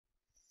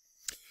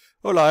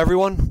Hola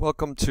everyone,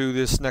 welcome to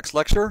this next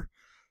lecture.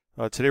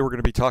 Today we're going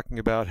to be talking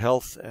about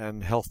health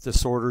and health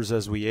disorders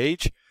as we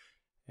age.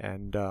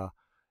 And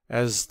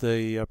as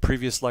the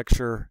previous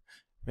lecture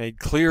made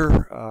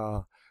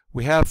clear,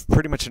 we have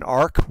pretty much an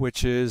arc,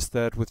 which is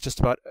that with just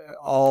about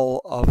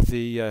all of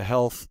the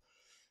health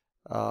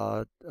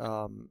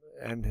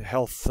and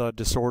health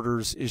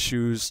disorders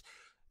issues,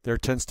 there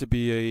tends to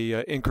be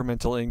a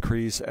incremental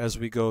increase as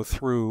we go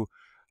through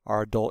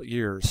our adult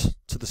years,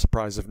 to the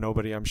surprise of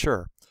nobody, I'm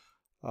sure.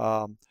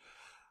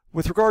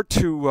 With regard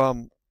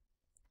to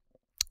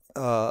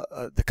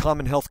the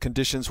common health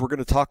conditions, we're going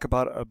to talk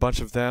about a bunch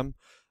of them.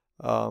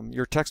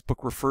 Your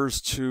textbook refers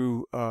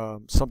to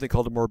something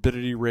called a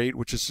morbidity rate,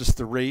 which is just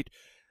the rate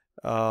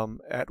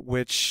at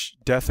which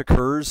death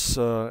occurs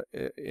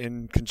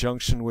in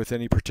conjunction with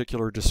any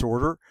particular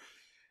disorder.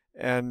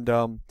 And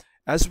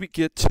as we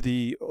get to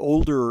the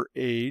older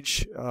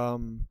age,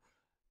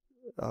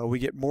 we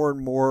get more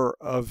and more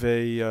of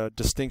a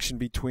distinction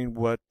between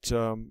what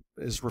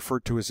is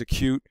referred to as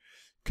acute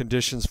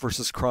conditions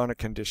versus chronic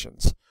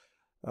conditions.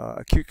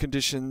 Acute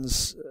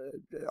conditions,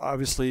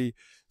 obviously,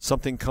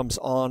 something comes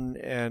on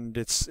and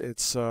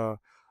it's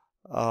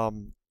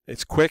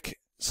quick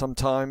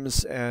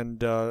sometimes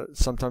and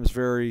sometimes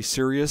very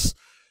serious.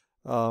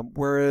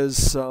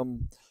 Whereas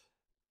in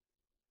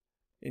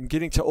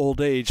getting to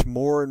old age,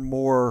 more and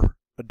more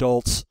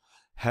adults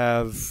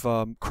have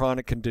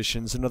chronic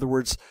conditions. In other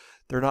words,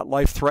 they're not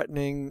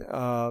life-threatening,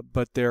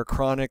 but they're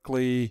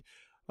chronically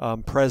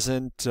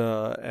present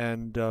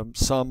and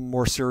some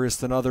more serious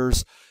than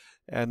others.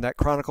 And that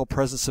chronic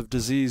presence of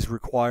disease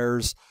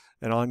requires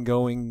an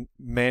ongoing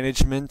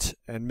management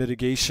and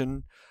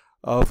mitigation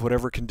of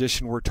whatever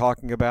condition we're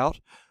talking about.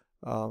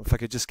 If I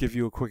could just give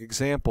you a quick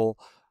example,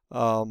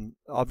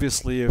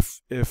 obviously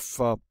if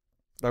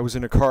I was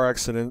in a car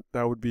accident,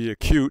 that would be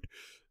acute.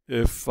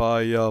 If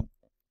I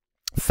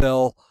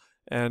fell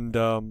and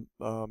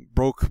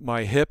broke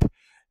my hip,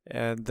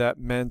 and that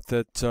meant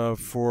that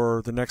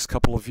for the next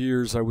couple of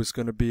years I was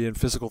going to be in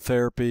physical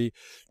therapy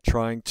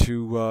trying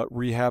to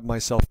rehab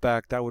myself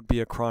back. That would be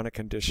a chronic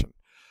condition.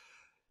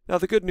 Now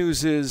the good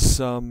news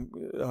is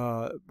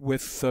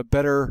with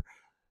better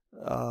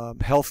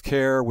health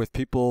care, with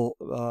people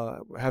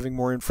having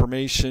more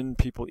information,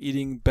 people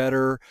eating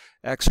better,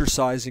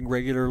 exercising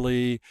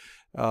regularly,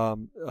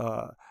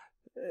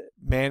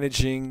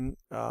 managing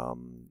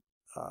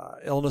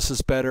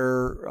illnesses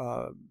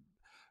better,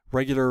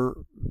 regular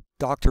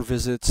doctor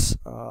visits,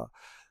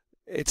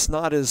 it's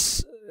not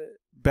as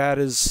bad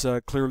as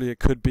clearly it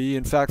could be.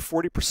 In fact,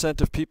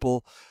 40% of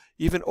people,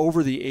 even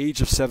over the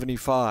age of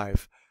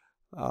 75,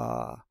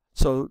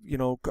 so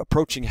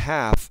approaching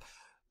half,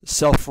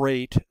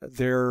 self-rate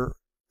their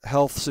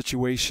health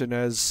situation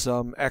as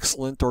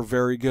excellent or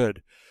very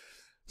good.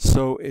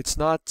 So it's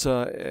not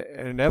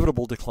an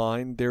inevitable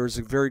decline. There's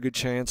a very good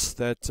chance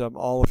that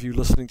all of you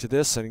listening to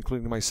this, and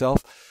including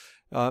myself,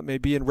 may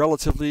be in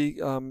relatively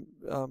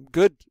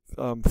good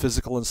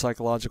physical and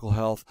psychological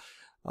health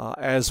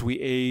as we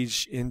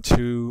age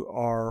into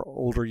our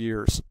older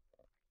years.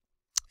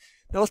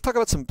 Now let's talk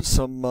about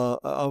some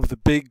of the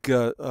big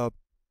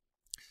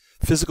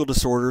physical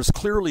disorders.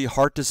 Clearly,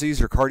 heart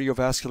disease or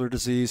cardiovascular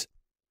disease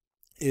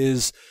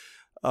is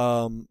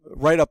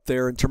right up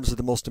there in terms of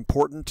the most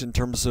important, in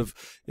terms of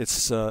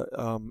its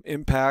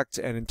impact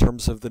and in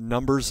terms of the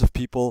numbers of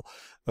people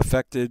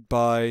affected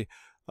by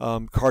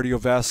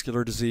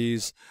cardiovascular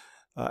disease.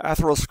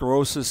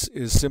 Atherosclerosis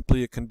is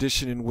simply a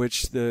condition in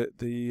which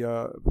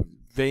the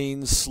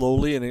veins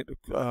slowly and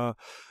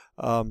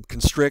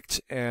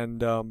constrict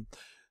and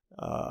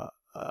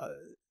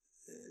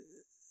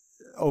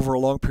over a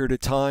long period of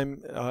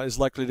time is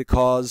likely to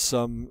cause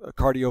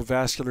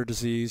cardiovascular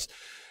disease.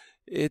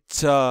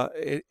 It's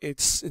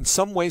in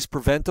some ways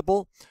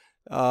preventable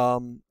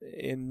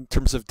in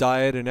terms of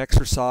diet and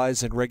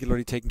exercise and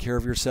regularly taking care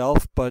of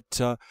yourself, but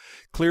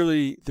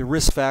clearly the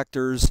risk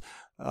factors,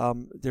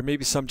 there may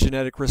be some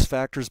genetic risk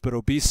factors, but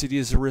obesity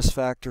is a risk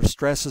factor,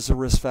 stress is a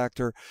risk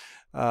factor,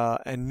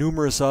 and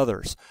numerous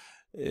others.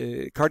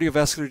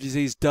 Cardiovascular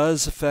disease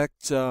does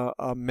affect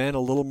men a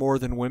little more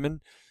than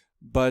women,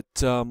 but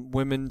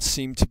women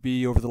seem to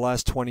be, over the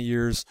last 20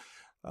 years,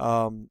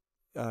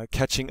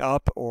 catching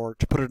up, or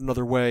to put it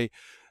another way,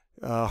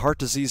 heart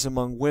disease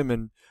among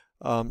women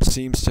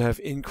seems to have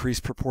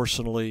increased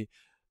proportionally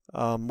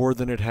more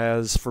than it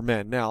has for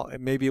men. Now,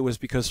 maybe it was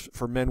because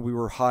for men we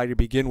were high to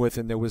begin with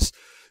and there was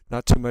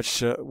not too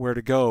much where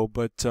to go,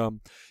 but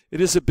it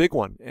is a big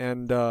one,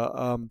 and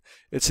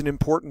it's an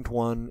important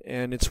one,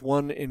 and it's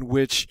one in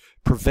which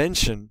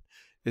prevention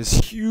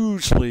is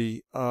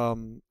hugely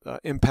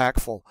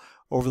impactful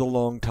over the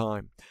long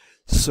time.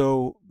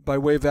 So by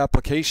way of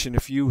application,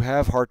 if you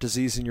have heart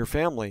disease in your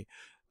family,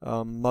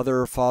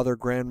 mother, father,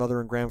 grandmother,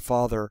 and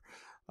grandfather,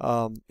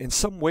 in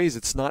some ways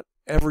it's not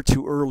ever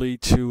too early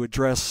to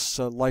address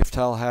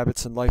lifestyle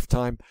habits and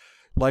lifestyle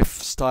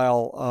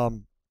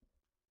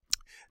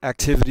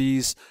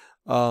activities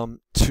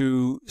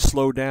to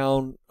slow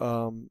down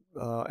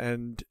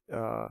and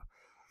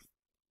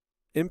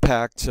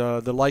impact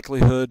the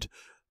likelihood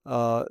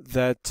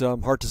that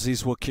heart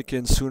disease will kick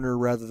in sooner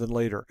rather than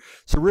later.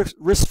 So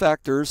risk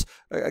factors,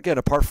 again,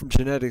 apart from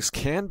genetics,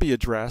 can be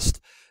addressed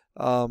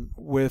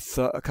with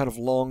a kind of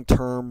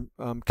long-term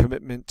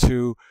commitment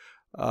to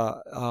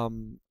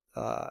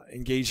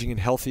engaging in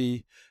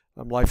healthy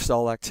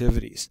lifestyle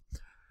activities.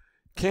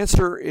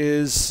 Cancer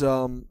is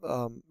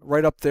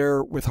right up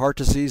there with heart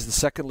disease, the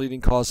second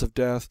leading cause of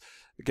death,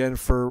 again,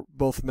 for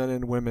both men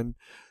and women.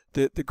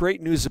 The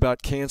great news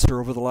about cancer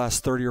over the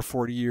last 30 or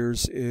 40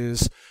 years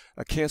is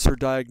a cancer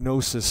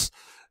diagnosis,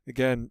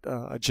 again,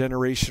 a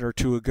generation or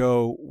two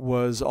ago,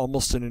 was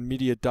almost an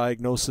immediate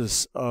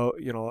diagnosis,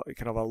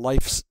 kind of a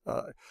life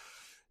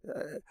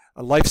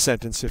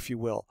sentence, if you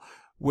will,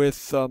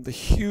 with the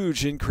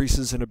huge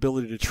increases in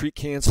ability to treat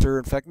cancer.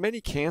 In fact,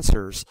 many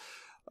cancers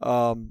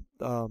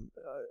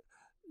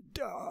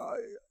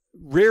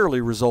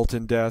rarely result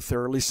in death,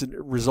 or at least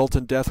result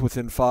in death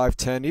within 5,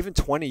 10, even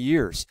 20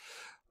 years.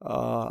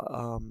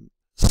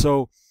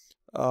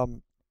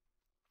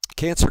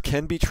 Cancer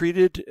can be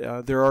treated.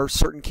 There are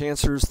certain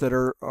cancers that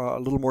are a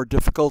little more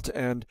difficult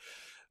and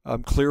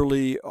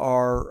clearly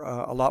are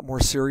a lot more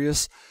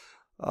serious.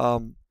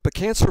 But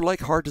cancer, like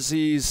heart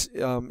disease,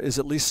 is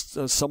at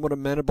least somewhat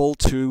amenable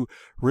to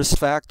risk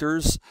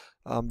factors.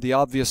 The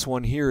obvious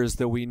one here is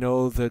that we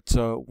know that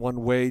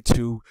one way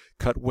to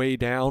cut way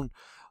down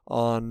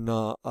on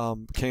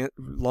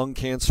lung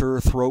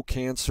cancer, throat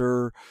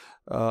cancer,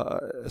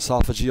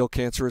 esophageal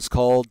cancer, it's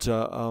called,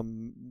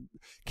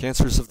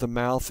 cancers of the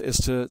mouth, is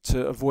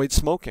to avoid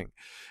smoking.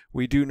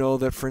 We do know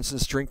that, for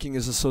instance, drinking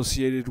is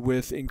associated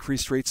with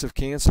increased rates of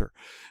cancer.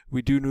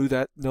 We do know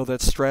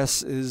that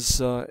stress is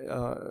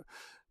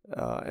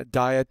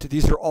diet.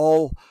 These are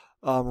all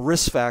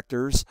risk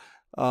factors.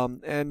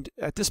 And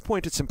at this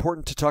point, it's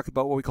important to talk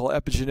about what we call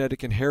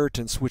epigenetic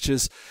inheritance, which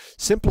is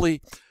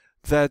simply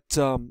that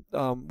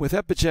with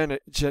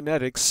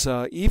epigenetics,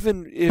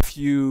 even if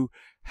you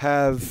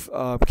have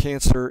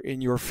cancer in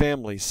your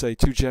family, say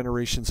 2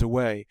 generations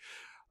away,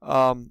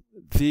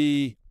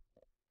 the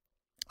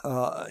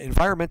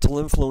environmental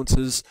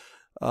influences,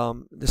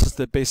 this is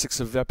the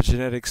basics of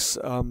epigenetics,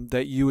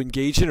 that you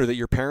engage in or that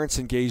your parents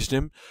engaged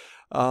in,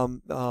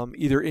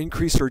 either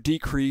increase or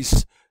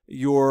decrease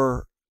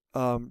your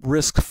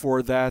risk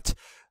for that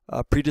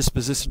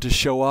predisposition to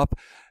show up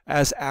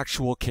as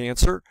actual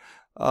cancer,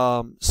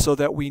 so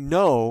that we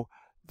know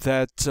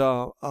that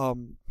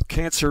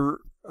cancer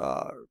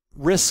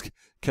risk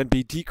can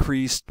be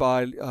decreased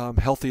by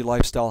healthy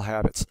lifestyle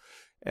habits.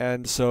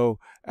 And so,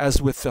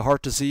 as with the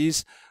heart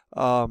disease,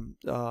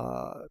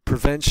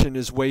 prevention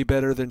is way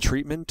better than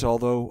treatment,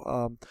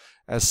 although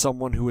as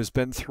someone who has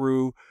been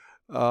through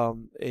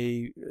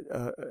a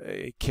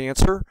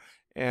cancer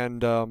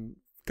and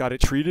got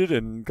it treated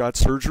and got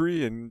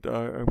surgery and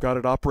got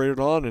it operated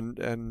on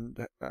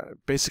and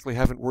basically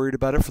haven't worried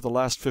about it for the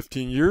last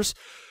 15 years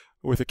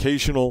with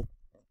occasional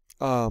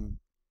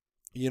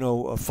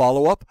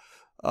follow-up.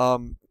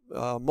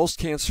 Most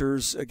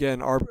cancers,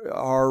 again, are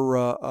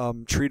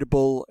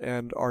treatable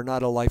and are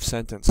not a life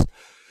sentence.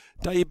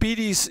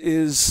 Diabetes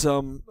is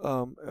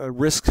a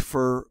risk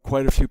for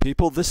quite a few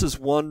people. This is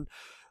one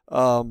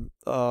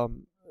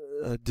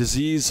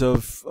disease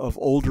of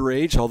older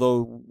age,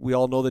 although we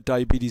all know that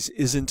diabetes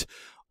isn't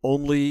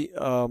only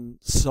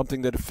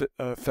something that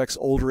affects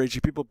older age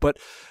people, but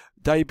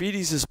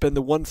diabetes has been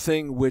the one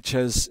thing which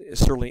has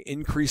certainly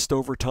increased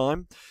over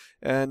time.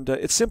 And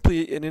it's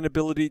simply an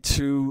inability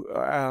to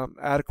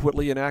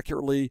adequately and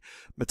accurately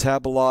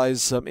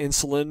metabolize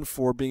insulin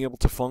for being able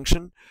to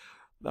function.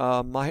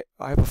 I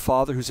have a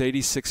father who's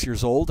 86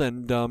 years old,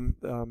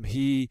 and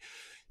he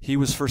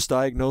was first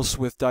diagnosed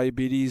with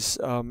diabetes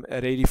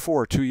at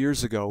 84, 2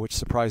 years ago, which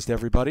surprised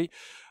everybody.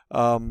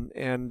 But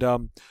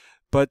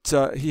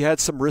he had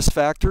some risk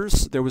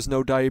factors. There was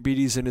no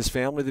diabetes in his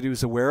family that he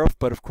was aware of,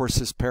 but of course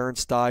his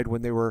parents died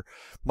when they were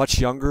much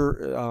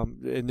younger,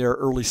 in their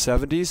early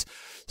 70s.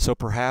 So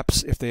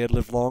perhaps if they had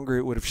lived longer,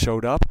 it would have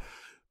showed up.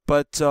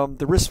 But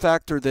the risk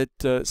factor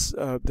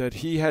that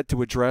he had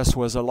to address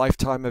was a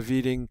lifetime of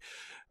eating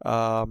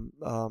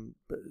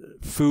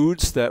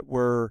foods that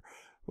were,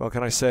 well,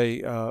 can I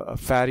say,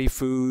 fatty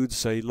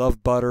foods. He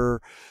loved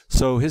butter.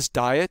 So his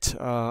diet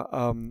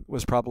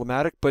was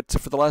problematic. But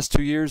for the last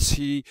 2 years,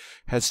 he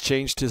has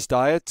changed his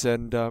diet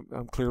and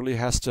clearly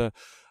has to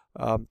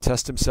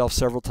test himself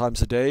several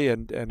times a day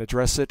and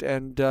address it.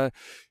 And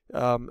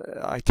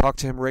I talk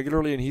to him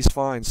regularly, and he's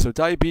fine. So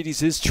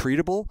diabetes is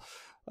treatable.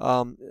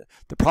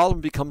 The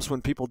problem becomes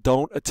when people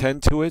don't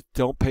attend to it,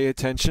 don't pay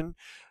attention.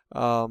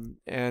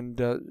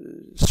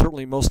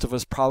 Certainly most of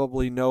us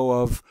probably know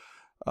of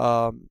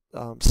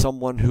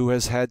someone who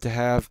has had to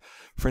have,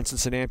 for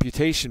instance, an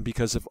amputation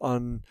because of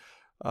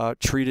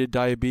untreated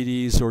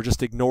diabetes or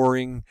just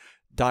ignoring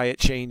diet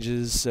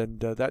changes,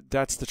 and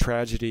that's the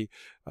tragedy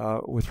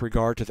with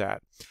regard to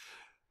that.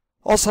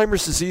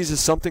 Alzheimer's disease is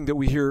something that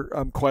we hear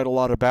quite a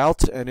lot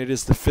about, and it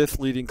is the 5th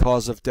leading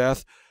cause of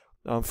death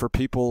for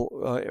people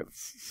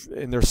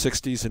in their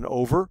 60s and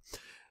over.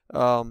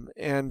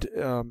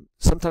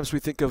 Sometimes we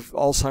think of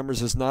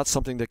Alzheimer's as not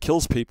something that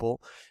kills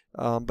people,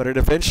 but it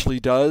eventually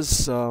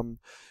does,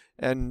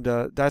 and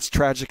that's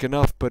tragic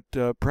enough. But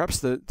perhaps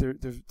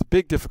the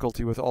big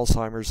difficulty with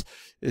Alzheimer's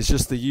is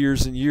just the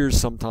years and years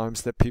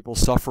sometimes that people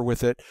suffer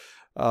with it,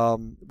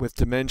 with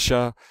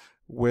dementia,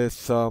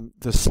 with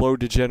the slow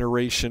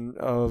degeneration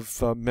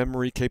of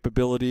memory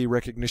capability,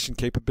 recognition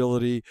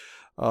capability,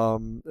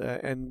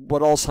 and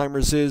what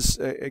Alzheimer's is,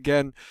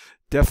 again,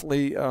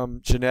 definitely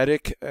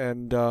genetic,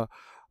 and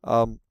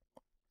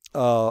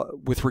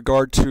with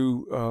regard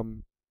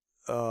to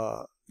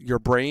your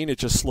brain, it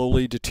just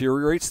slowly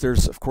deteriorates.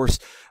 There's, of course,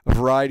 a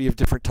variety of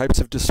different types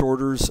of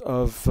disorders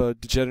of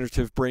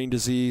degenerative brain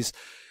disease,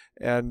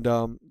 and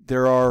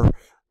there are,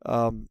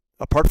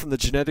 apart from the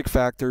genetic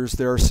factors,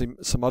 there are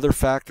some other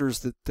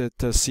factors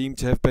that seem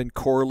to have been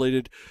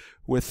correlated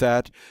with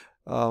that.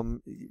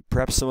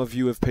 Perhaps some of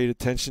you have paid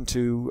attention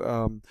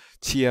to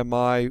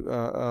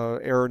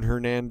TMI, Aaron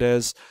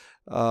Hernandez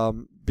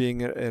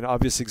being an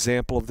obvious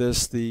example of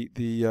this,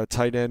 the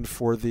tight end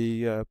for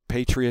the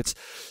Patriots.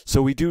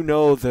 So we do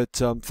know that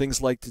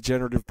things like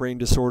degenerative brain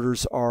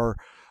disorders are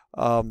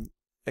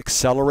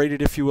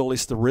accelerated, if you will, at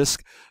least the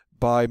risk,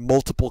 by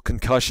multiple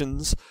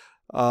concussions.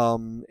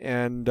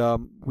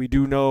 We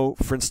do know,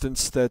 for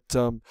instance,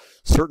 that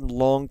certain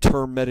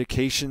long-term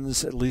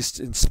medications, at least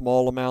in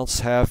small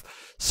amounts, have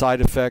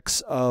side effects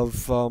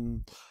of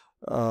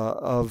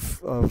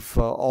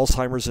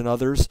Alzheimer's and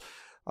others.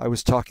 I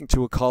was talking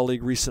to a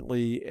colleague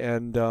recently,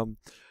 and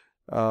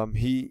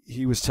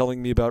he was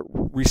telling me about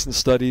recent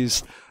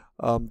studies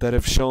that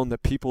have shown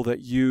that people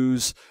that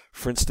use,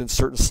 for instance,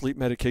 certain sleep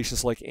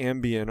medications like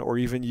Ambien, or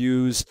even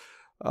use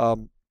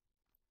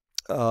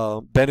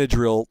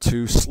Benadryl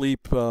to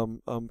sleep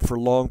for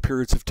long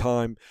periods of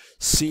time,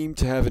 seem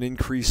to have an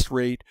increased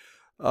rate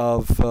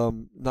of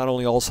not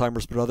only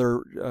Alzheimer's but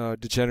other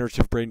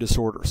degenerative brain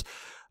disorders.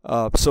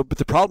 But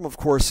the problem, of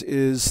course,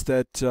 is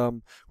that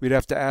we'd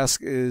have to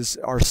ask: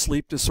 are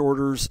sleep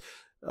disorders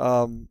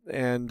and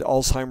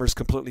Alzheimer's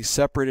completely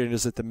separated? And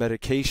is it the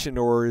medication,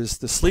 or is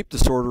the sleep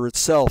disorder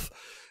itself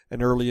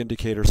an early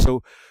indicator?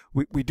 So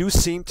we do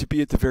seem to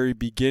be at the very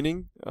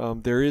beginning.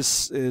 There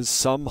is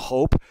some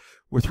hope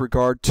with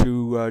regard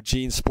to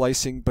gene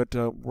splicing, but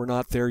we're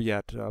not there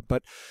yet.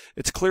 But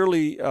it's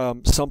clearly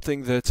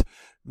something that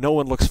no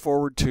one looks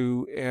forward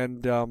to,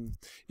 and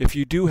if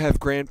you do have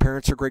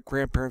grandparents or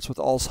great-grandparents with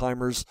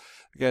Alzheimer's,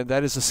 again,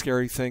 that is a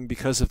scary thing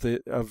because of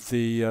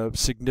the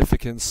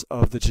significance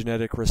of the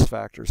genetic risk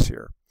factors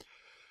here.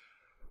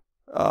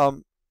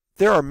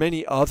 There are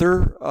many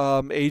other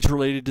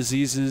age-related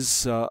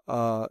diseases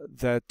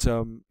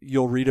that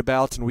you'll read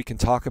about and we can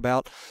talk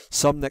about,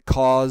 some that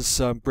cause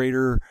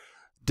greater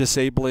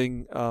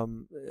disabling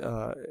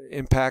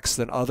impacts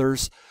than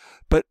others.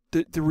 But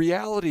the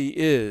reality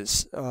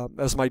is,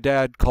 as my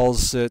dad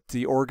calls it,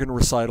 the organ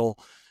recital,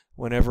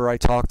 whenever I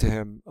talk to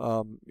him,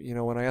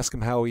 when I ask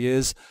him how he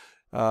is,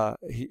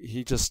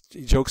 he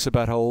jokes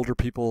about how older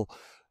people,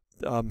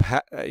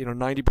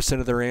 90%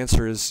 of their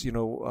answer is,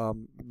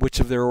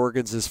 which of their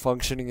organs is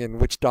functioning and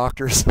which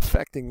doctor is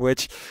affecting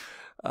which.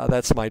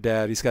 That's my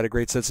dad. He's got a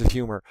great sense of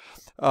humor.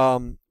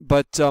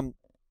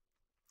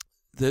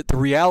 The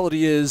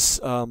reality is,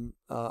 and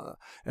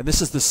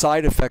this is the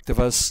side effect of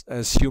us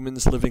as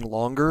humans living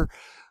longer,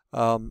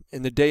 in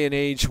the day and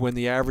age when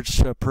the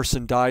average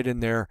person died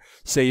in their,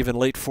 say, even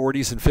late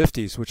 40s and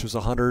 50s, which was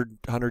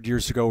 100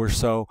 years ago or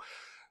so,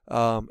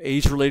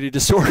 age-related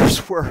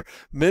disorders were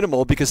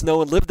minimal because no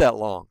one lived that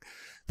long.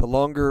 The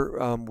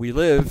longer we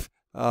live,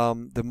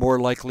 the more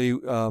likely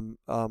a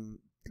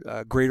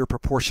greater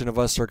proportion of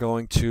us are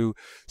going to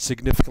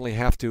significantly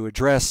have to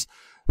address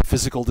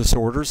physical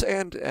disorders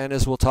and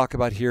as we'll talk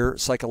about here,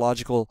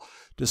 psychological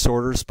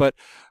disorders. But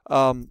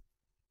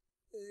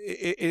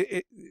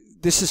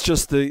this is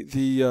just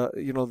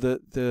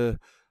the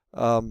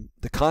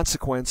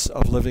consequence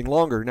of living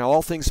longer. Now,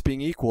 all things being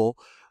equal,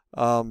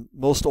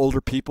 most older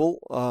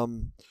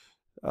people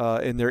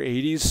in their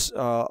 80s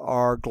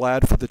are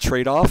glad for the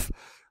trade-off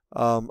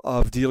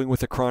of dealing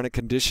with a chronic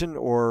condition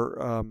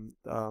or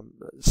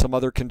some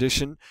other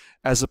condition,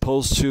 as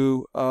opposed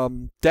to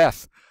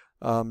death.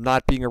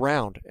 Not being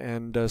around,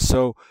 and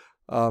so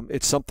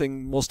it's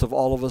something most of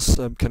all of us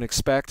can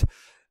expect,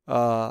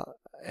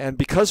 and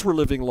because we're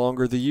living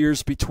longer, the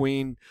years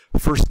between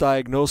first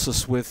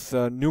diagnosis with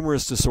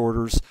numerous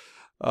disorders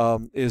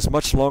is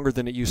much longer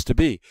than it used to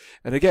be.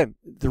 And again,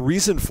 the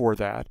reason for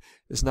that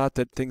is not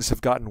that things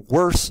have gotten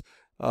worse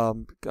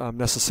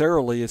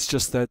necessarily, it's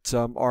just that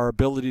our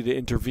ability to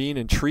intervene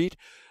and treat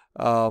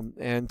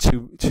and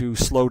to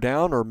slow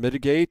down or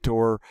mitigate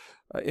or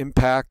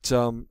impact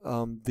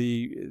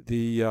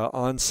the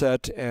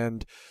onset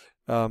and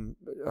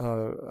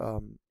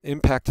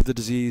impact of the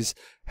disease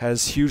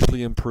has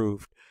hugely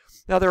improved.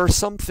 Now, there are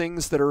some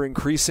things that are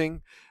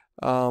increasing,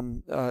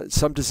 some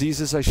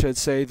diseases, I should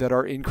say, that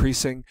are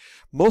increasing.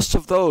 Most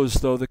of those,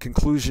 though, the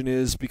conclusion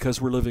is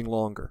because we're living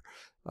longer.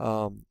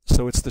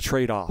 So it's the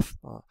trade-off.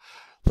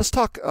 Let's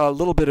talk a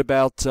little bit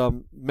about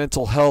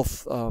mental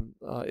health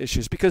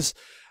issues, because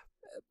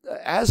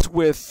as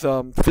with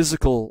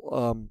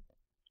physical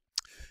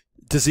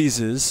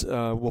diseases,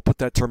 we'll put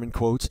that term in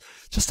quotes,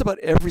 just about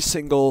every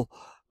single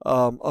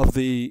of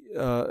the,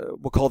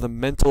 we'll call them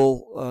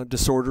mental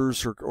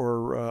disorders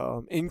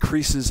or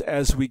increases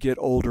as we get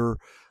older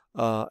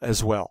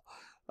as well.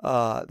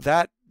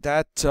 That's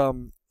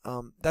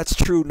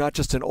true not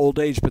just in old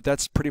age, but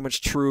that's pretty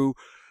much true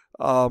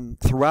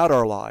throughout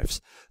our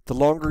lives. The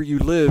longer you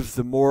live,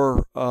 the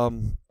more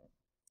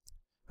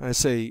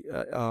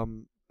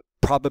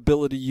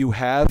probability you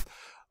have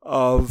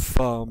of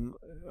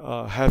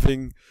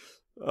having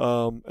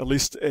at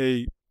least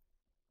a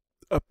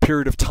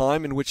period of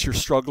time in which you're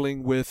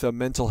struggling with a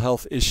mental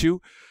health issue.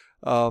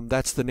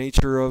 That's the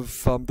nature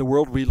of the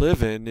world we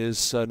live in,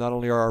 is not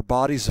only are our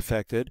bodies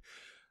affected,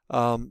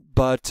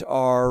 but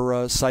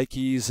our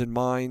psyches and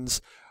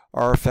minds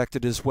are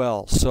affected as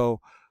well.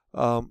 So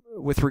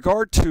with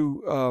regard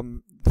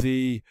to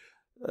the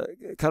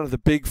kind of the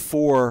big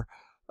four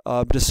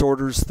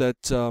disorders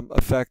that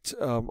affect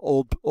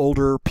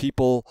older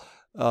people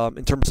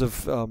in terms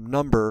of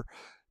number,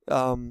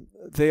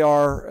 they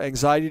are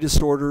anxiety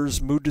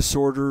disorders, mood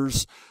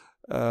disorders,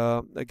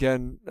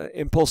 again,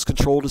 impulse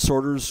control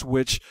disorders,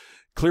 which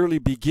clearly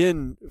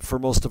begin for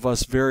most of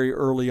us very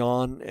early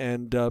on,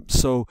 and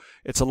so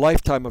it's a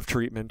lifetime of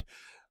treatment,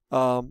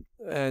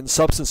 and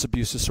substance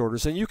abuse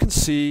disorders. And you can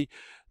see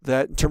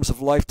that in terms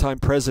of lifetime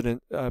precedence,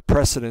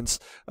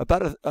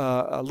 about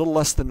a little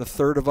less than a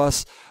third of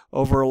us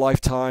over a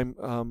lifetime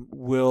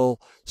will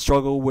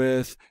struggle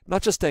with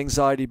not just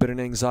anxiety, but an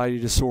anxiety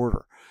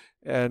disorder.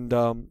 And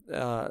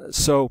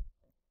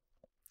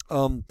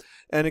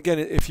and again,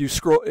 if you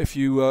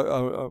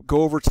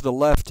go over to the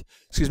left,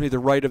 the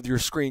right of your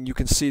screen, you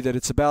can see that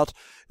it's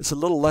a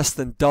little less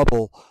than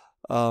double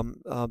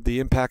the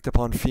impact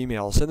upon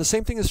females. And the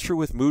same thing is true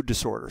with mood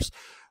disorders.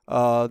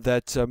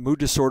 Mood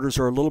disorders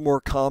are a little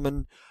more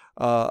common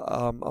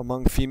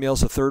among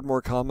females, a third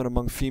more common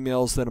among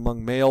females than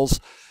among males,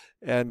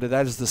 and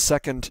that is the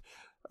second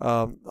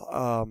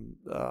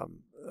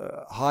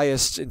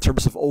highest in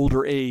terms of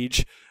older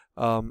age,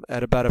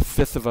 at about a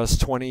fifth of us,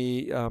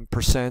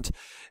 20%.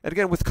 And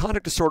again, with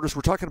conduct disorders,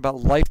 we're talking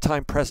about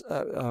lifetime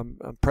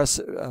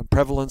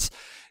prevalence,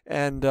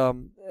 and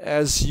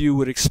as you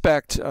would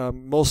expect,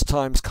 most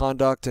times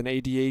conduct and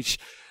ADHD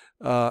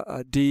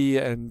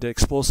and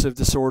explosive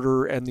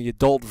disorder and the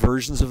adult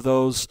versions of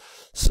those,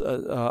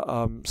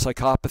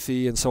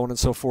 psychopathy and so on and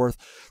so forth,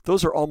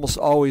 those are almost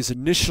always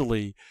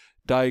initially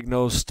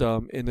diagnosed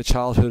in the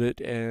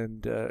childhood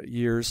and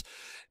years.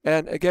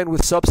 And again,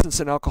 with substance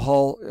and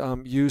alcohol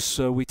use,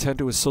 we tend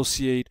to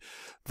associate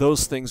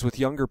those things with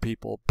younger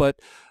people. But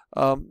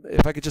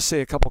if I could just say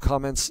a couple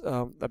comments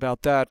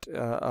about that,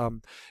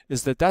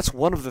 is that that's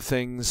one of the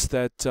things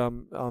that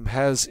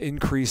has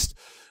increased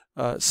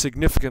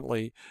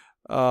significantly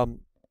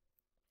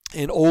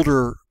in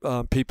older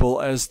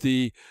people as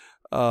the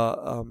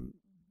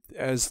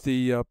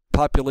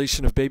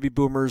population of baby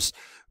boomers,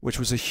 which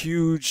was a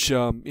huge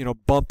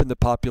bump in the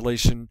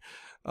population,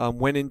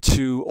 went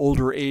into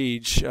older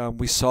age.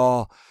 We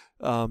saw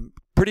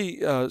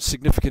pretty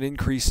significant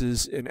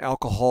increases in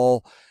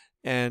alcohol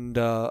and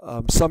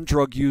some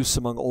drug use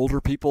among older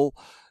people,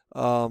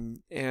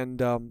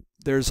 and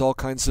there's all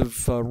kinds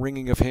of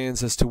wringing of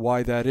hands as to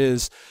why that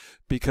is,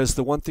 because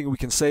the one thing we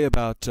can say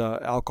about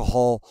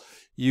alcohol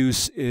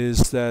use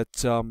is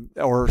that,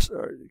 or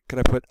can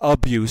I put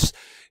abuse,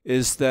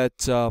 is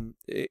that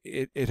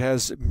it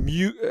has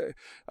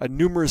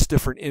numerous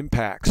different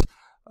impacts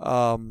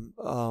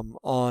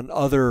on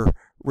other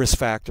risk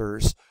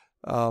factors,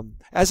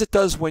 as it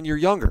does when you're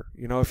younger.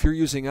 If you're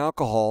using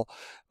alcohol,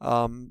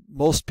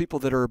 most people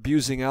that are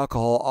abusing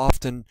alcohol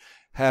often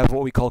have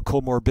what we call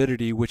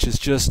comorbidity, which is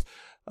just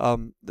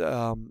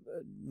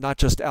not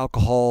just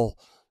alcohol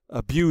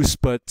abuse,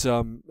 but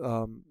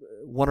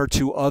one or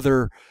two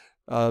other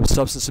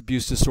substance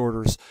abuse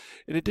disorders.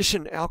 In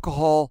addition,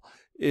 alcohol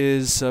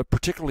is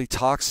particularly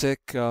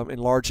toxic in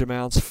large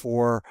amounts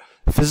for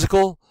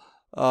physical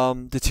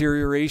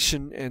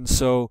deterioration, and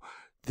so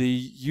the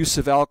use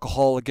of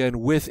alcohol, again,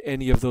 with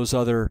any of those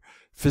other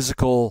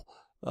physical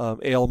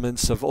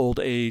ailments of old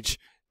age,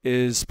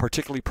 is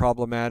particularly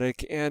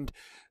problematic. And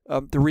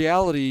the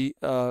reality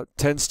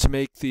tends to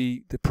make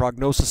the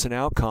prognosis and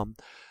outcome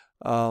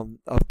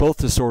of both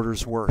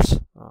disorders worse.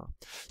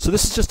 So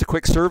this is just a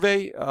quick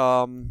survey.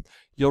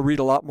 You'll read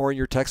a lot more in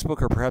your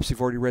textbook, or perhaps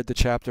you've already read the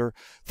chapter.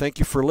 Thank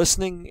you for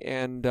listening,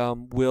 and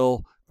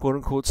we'll, quote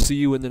unquote, see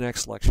you in the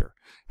next lecture.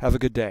 Have a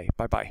good day.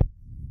 Bye-bye.